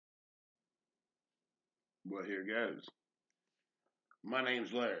Well, here goes. My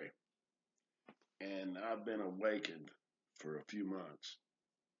name's Larry, and I've been awakened for a few months.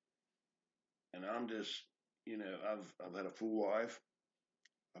 And I'm just, I've had a full life.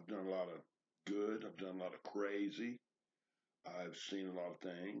 I've done a lot of good. I've done a lot of crazy. I've seen a lot of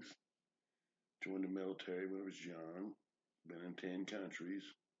things. Joined the military when I was young. Been in 10 countries,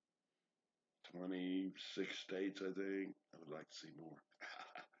 26 states, I think. I would like to see more.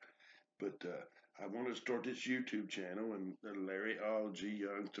 But I want to start this YouTube channel, and Larry G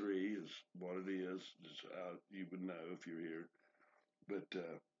Young 3 is what it is. You would know if you're here. But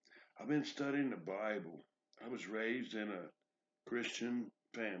I've been studying the Bible. I was raised in a Christian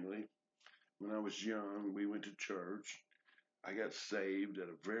family. When I was young, we went to church. I got saved at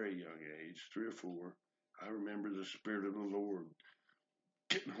a very young age, 3 or 4. I remember the Spirit of the Lord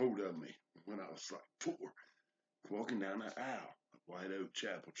getting hold of me when I was like 4, walking down the aisle of White Oak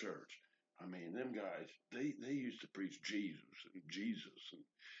Chapel Church. I mean, them guys, they used to preach Jesus and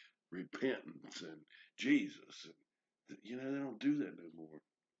repentance and Jesus. And, they don't do that no more.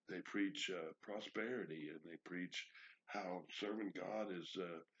 They preach prosperity, and they preach how serving God is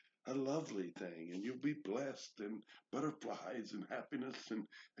a lovely thing, and you'll be blessed, and butterflies and happiness, and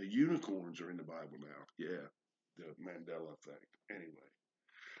unicorns are in the Bible now. Yeah, the Mandela effect. Anyway,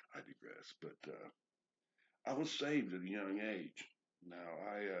 I digress. But I was saved at a young age. Now,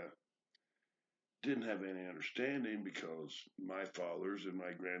 I didn't have any understanding because my fathers and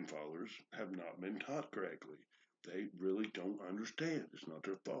my grandfathers have not been taught correctly. They really don't understand. It's not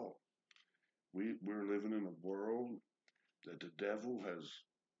their fault. We're living in a world that the devil has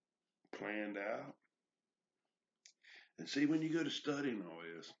planned out. And see, when you go to studying all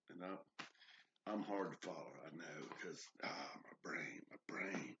this, and I'm hard to follow, I know, because my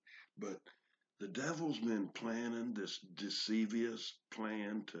brain. But the devil's been planning this deceivious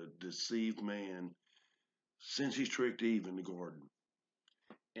plan to deceive man since he tricked Eve in the garden.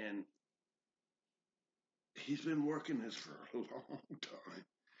 And he's been working this for a long time.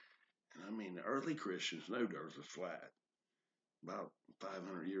 And I mean, the early Christians know the earth was flat. About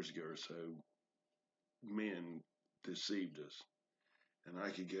 500 years ago or so, men deceived us. And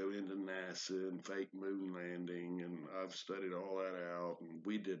I could go into NASA and fake moon landing, and I've studied all that out. And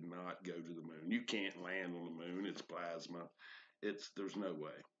we did not go to the moon. You can't land on the moon. It's plasma. There's no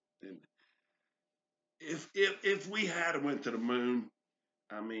way. And if we had went to the moon,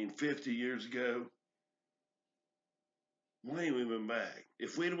 I mean, 50 years ago, we ain't even back.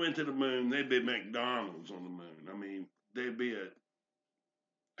 If we'd went to the moon, there'd be McDonald's on the moon. I mean, there'd be a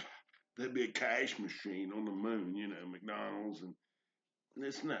there'd be a cash machine on the moon, McDonald's, and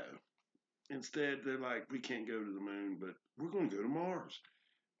it's no. Instead, they're like, we can't go to the moon, but we're going to go to Mars.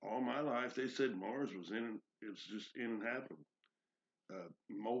 All my life, they said Mars it's just uninhabitable,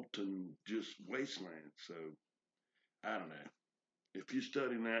 molten, just wasteland. So I don't know. If you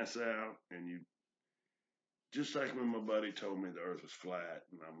study NASA out and you just like when my buddy told me the Earth was flat,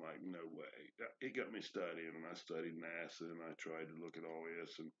 and I'm like, no way. It got me studying, and I studied NASA, and I tried to look at all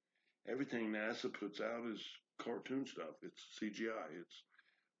this, and everything NASA puts out is cartoon stuff. It's CGI. It's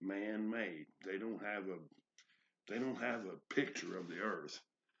man-made. They don't have a picture of the Earth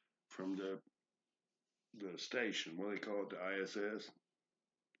from the station. What do they call it? The ISS,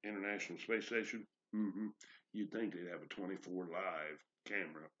 International Space Station. Mm-hmm. You'd think they'd have a 24 live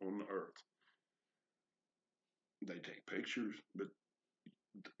camera on the Earth. They take pictures, but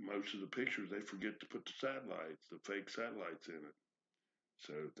most of the pictures they forget to put the fake satellites in it.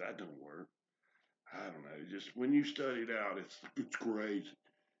 So that don't work. I don't know. Just when you study it out, it's crazy.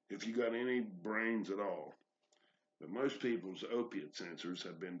 If you got any brains at all. But most people's opiate sensors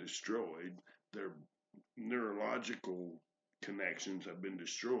have been destroyed. Their neurological connections have been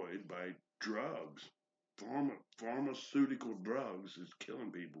destroyed by drugs. Pharmaceutical drugs is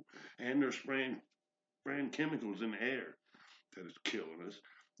killing people, and they're spraying chemicals in the air that is killing us.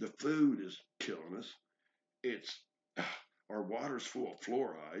 The food is killing us. It's our water's full of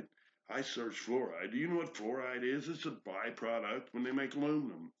fluoride. I searched fluoride. Do you know what fluoride is? It's a byproduct when they make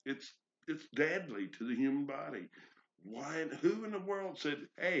aluminum. It's deadly to the human body. Why? Who in the world said,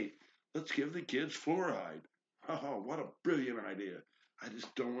 "Hey, let's give the kids fluoride"? Oh, what a brilliant idea! I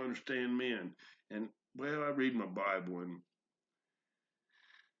just don't understand men. And well, I read my Bible, and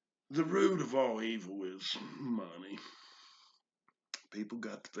the root of all evil is money. People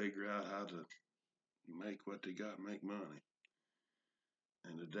got to figure out how to make what they got, make money.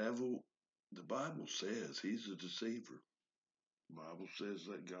 And the devil, the Bible says he's a deceiver. The Bible says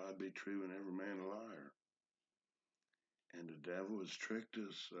let God be true and every man a liar. And the devil has tricked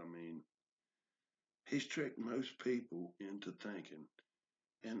us. I mean, he's tricked most people into thinking.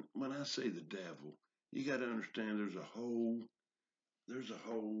 And when I say the devil, You got to understand there's a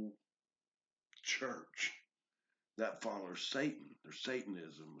whole church that follows Satan. There's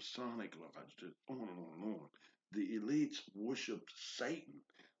Satanism, Masonic lodge, just on and on and on. The elites worship Satan.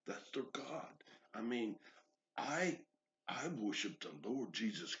 That's their God. I mean, I I worship the Lord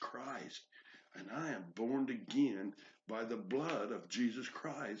Jesus Christ, and I am born again by the blood of Jesus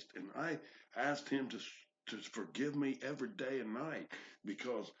Christ, and I asked Him to forgive me every day and night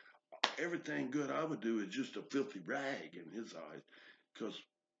because everything good I would do is just a filthy rag in His eyes. Because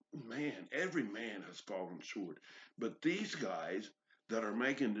man, every man has fallen short, but these guys that are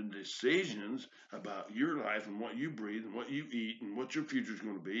making the decisions about your life and what you breathe and what you eat and what your future is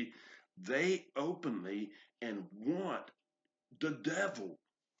going to be, they openly and want the devil.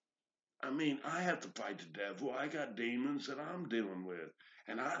 I mean, I have to fight the devil. I got demons that I'm dealing with,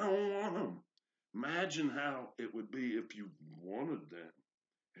 and I don't want them. Imagine how it would be if you wanted them,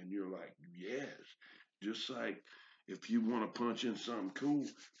 and you're like, yes. Just like if you want to punch in something cool,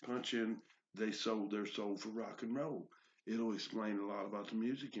 punch in, they sold their soul for rock and roll. It'll explain a lot about the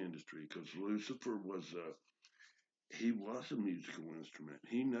music industry because Lucifer he was a musical instrument.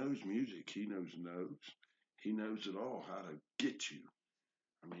 He knows music. He knows notes. He knows it all, how to get you.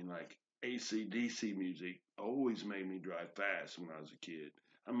 I mean, like AC/DC music always made me drive fast when I was a kid.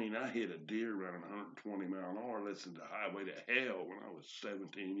 I mean, I hit a deer running 120 mile an hour, listening to Highway to Hell when I was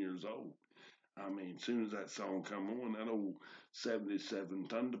 17 years old. I mean, as soon as that song come on, that old 77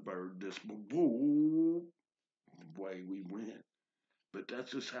 Thunderbird just whoop, way we went. But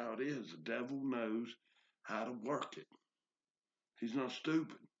that's just how it is. The devil knows how to work it. He's not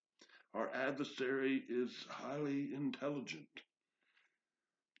stupid. Our adversary is highly intelligent.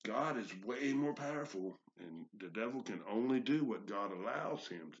 God is way more powerful, and the devil can only do what God allows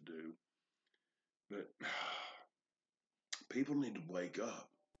him to do. But people need to wake up.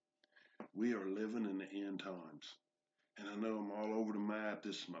 We are living in the end times. And I know I'm all over the map.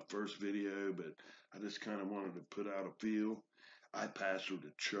 This is my first video, but I just kind of wanted to put out a feel. I pastored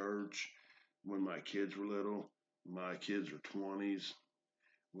a church when my kids were little. My kids are 20s.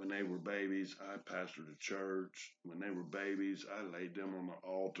 When they were babies, I pastored a church. When they were babies, I laid them on the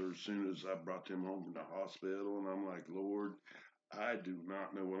altar as soon as I brought them home from the hospital. And I'm like, Lord, I do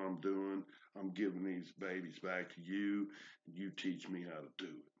not know what I'm doing. I'm giving these babies back to you. You teach me how to do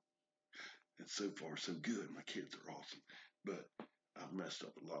it. And so far, so good. My kids are awesome. But I've messed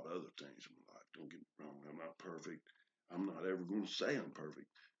up a lot of other things in my life. Don't get me wrong. I'm not perfect. I'm not ever going to say I'm perfect.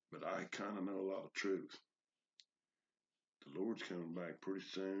 But I kind of know a lot of truth. The Lord's coming back pretty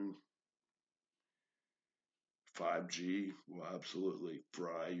soon. 5G will absolutely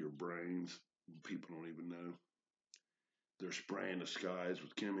fry your brains. People don't even know. They're spraying the skies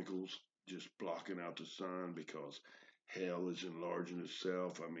with chemicals, just blocking out the sun because hell is enlarging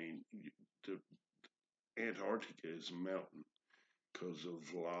itself. I mean, the Antarctica is melting because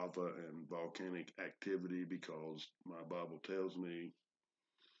of lava and volcanic activity because my Bible tells me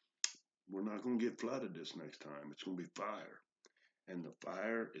we're not going to get flooded this next time. It's going to be fire. And the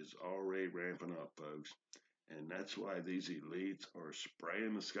fire is already ramping up, folks. And that's why these elites are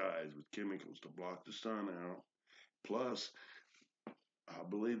spraying the skies with chemicals to block the sun out. Plus, I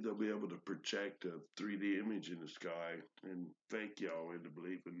believe they'll be able to project a 3D image in the sky and fake y'all into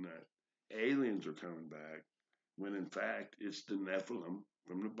believing that aliens are coming back, when in fact it's the Nephilim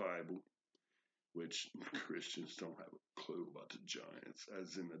from the Bible, which Christians don't have a clue about the giants.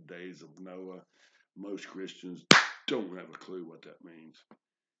 As in the days of Noah, most Christians don't have a clue what that means.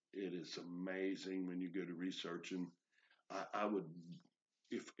 It is amazing when you go to researching. I would,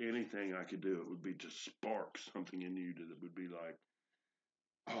 if anything I could do, it would be to spark something in you that would be like,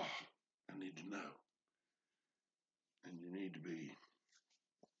 oh, I need to know. And you need to be,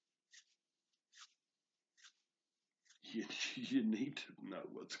 you, you need to know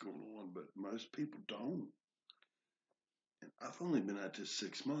what's going on, but most people don't. And I've only been at this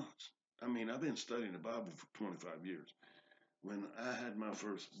 6 months. I mean, I've been studying the Bible for 25 years. When I had when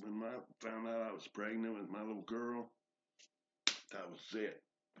I found out I was pregnant with my little girl, that was it.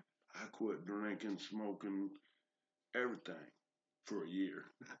 I quit drinking, smoking, everything for a year.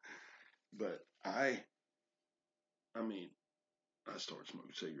 But I mean, I started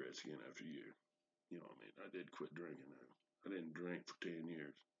smoking cigarettes again after a year. You know what I mean? I did quit drinking though. I didn't drink for 10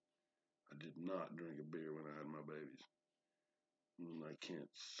 years. I did not drink a beer when I had my babies. I can't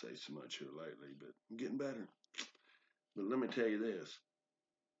say so much here lately, but I'm getting better. But let me tell you this.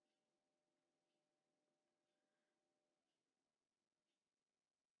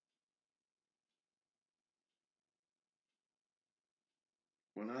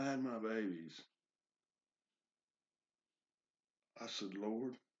 When I had my babies, I said,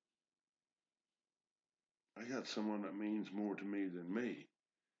 Lord, I got someone that means more to me than me,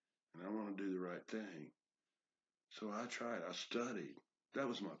 and I want to do the right thing. So I tried. I studied. That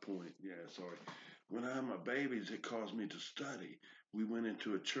was my point. Yeah, sorry. When I had my babies, it caused me to study. We went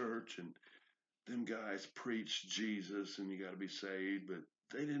into a church, and them guys preached Jesus, and you got to be saved, but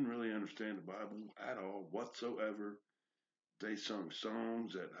they didn't really understand the Bible at all whatsoever. They sung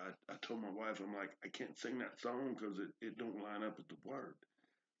songs that I told my wife, I'm like, I can't sing that song because it don't line up with the word.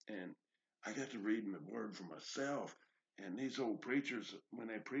 And I got to reading the word for myself. And these old preachers, when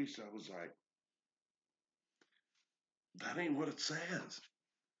they preached, I was like, that ain't what it says.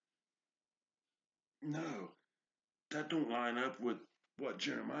 No, that don't line up with what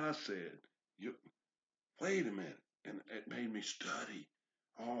Jeremiah said. You wait a minute. And it made me study.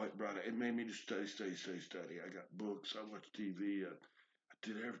 Oh, it made me to study. I got books, I watched TV, I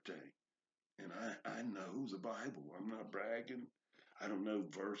did everything. And I know the Bible. I'm not bragging. I don't know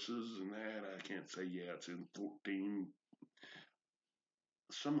verses and that. I can't say, yeah, it's in 14,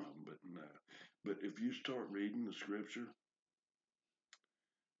 some of them, but no. But if you start reading the scripture,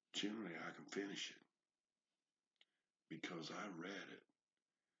 generally I can finish it because I read it.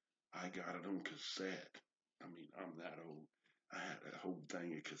 I got it on cassette. I mean, I'm that old. I had a whole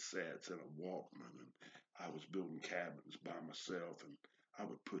thing of cassettes and a Walkman, and I was building cabins by myself, and I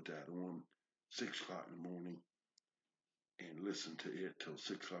would put that on 6 o'clock in the morning and listen to it till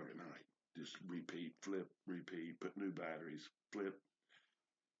 6 o'clock at night. Just repeat, flip, repeat, put new batteries, flip.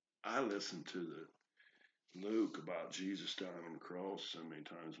 I listened to the Luke about Jesus dying on the cross so many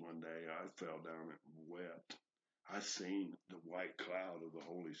times one day I fell down and wept. I seen the white cloud of the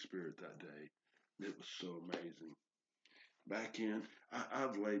Holy Spirit that day. It was so amazing. Back in,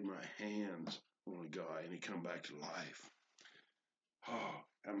 I've laid my hands on a guy and he come back to life. Oh,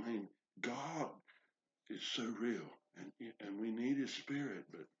 I mean, God is so real, and we need His Spirit.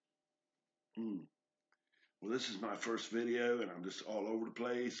 But well, this is my first video, and I'm just all over the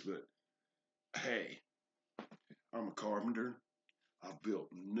place. But hey, I'm a carpenter. I've built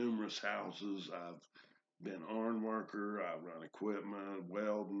numerous houses. I've been iron worker. I run equipment,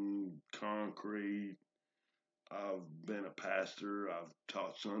 welding, concrete. I've been a pastor. I've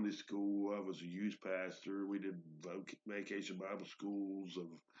taught Sunday school. I was a youth pastor. We did vacation Bible schools.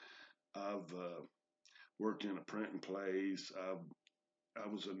 I've worked in a printing place. I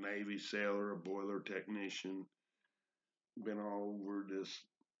was a Navy sailor, a boiler technician. Been all over this.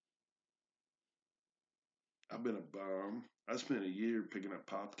 I've been a bum. I spent a year picking up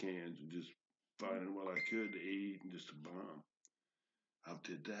pop cans and just finding what I could to eat and just a bum. I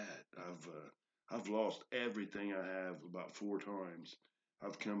did that. I've lost everything I have about 4 times.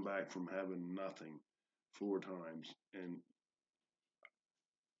 I've come back from having nothing 4 times, and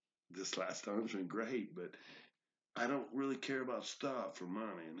this last time's been great. But I don't really care about stuff or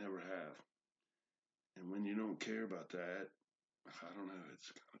money. I never have. And when you don't care about that, I don't know.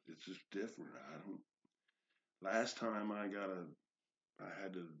 It's just different. I don't. Last time I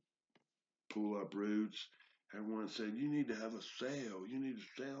had to pull up roots. Everyone said, you need to have a sale. You need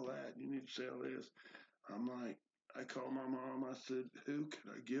to sell that. You need to sell this. I'm like, I called my mom. I said, who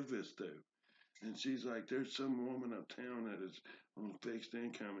can I give this to? And she's like, there's some woman uptown that is on fixed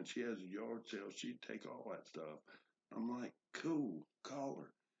income and she has a yard sale. She'd take all that stuff. I'm like, cool, call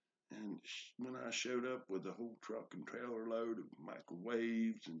her. And when I showed up with a whole truck and trailer load of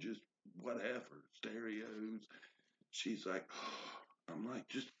microwaves and just whatever, stereos, she's like, oh. I'm like,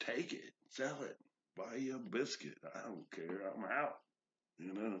 just take it, sell it, buy you a biscuit. I don't care. I'm out,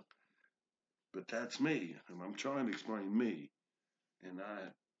 you know. But that's me, and I'm trying to explain me. And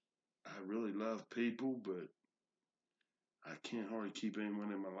I really love people, but I can't hardly keep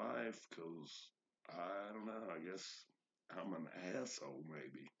anyone in my life because I don't know. I guess I'm an asshole,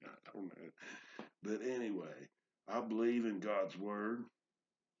 maybe. I don't know. But anyway, I believe in God's word.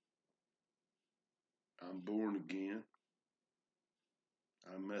 I'm born again.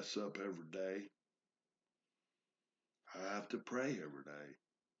 I mess up every day. I have to pray every day.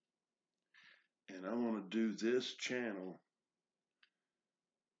 And I want to do this channel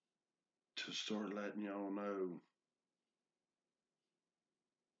to start letting y'all know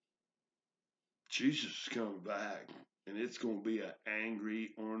Jesus is coming back. And it's going to be an angry,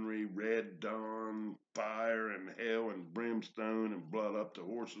 ornery, red dawn, fire and hell and brimstone and blood up to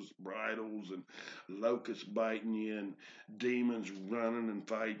horses' bridles and locusts biting you and demons running and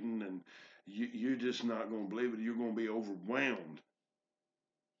fighting. And you're just not going to believe it. You're going to be overwhelmed.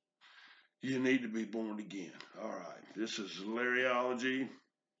 You need to be born again. All right. This is Larryology.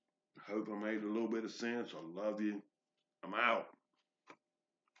 Hope I made a little bit of sense. I love you. I'm out.